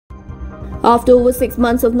After over 6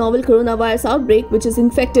 months of novel coronavirus outbreak, which has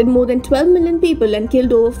infected more than 12 million people and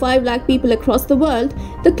killed over 5 lakh people across the world,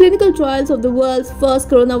 the clinical trials of the world's first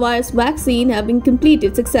coronavirus vaccine have been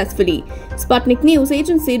completed successfully. Sputnik news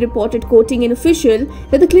agency reported, quoting an official,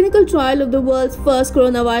 that the clinical trial of the world's first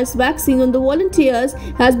coronavirus vaccine on the volunteers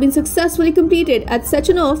has been successfully completed at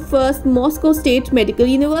Sechenov First Moscow State Medical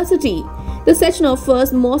University. The Sechenov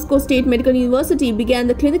First Moscow State Medical University began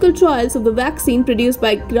the clinical trials of the vaccine produced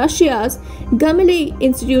by Russia's Gamalei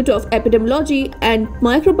Institute of Epidemiology and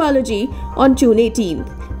Microbiology on June 18th.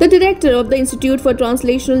 The director of the Institute for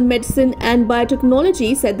Translational Medicine and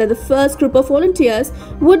Biotechnology said that the first group of volunteers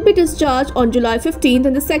would be discharged on July 15th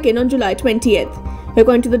and the second on July 20th.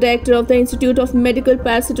 According to the director of the Institute of Medical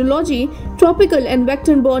Parasitology, Tropical and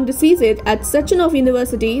Vector-Borne Diseases at Sechenov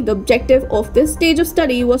University, the objective of this stage of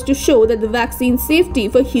study was to show that the vaccine's safety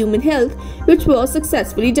for human health, which was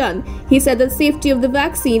successfully done. He said that safety of the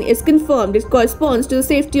vaccine is confirmed. It corresponds to the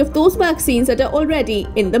safety of those vaccines that are already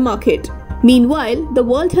in the market. Meanwhile, the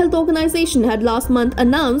World Health Organization had last month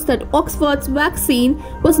announced that Oxford's vaccine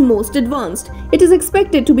was most advanced. It is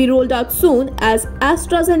expected to be rolled out soon, as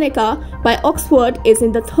AstraZeneca by Oxford is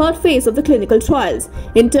in the third phase of the clinical trials.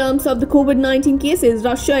 In terms of the COVID-19 cases,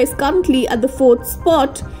 Russia is currently at the fourth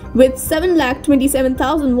spot with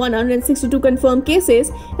 7,27,162 confirmed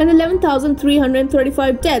cases and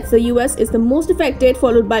 11,335 deaths. The US is the most affected,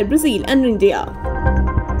 followed by Brazil and India.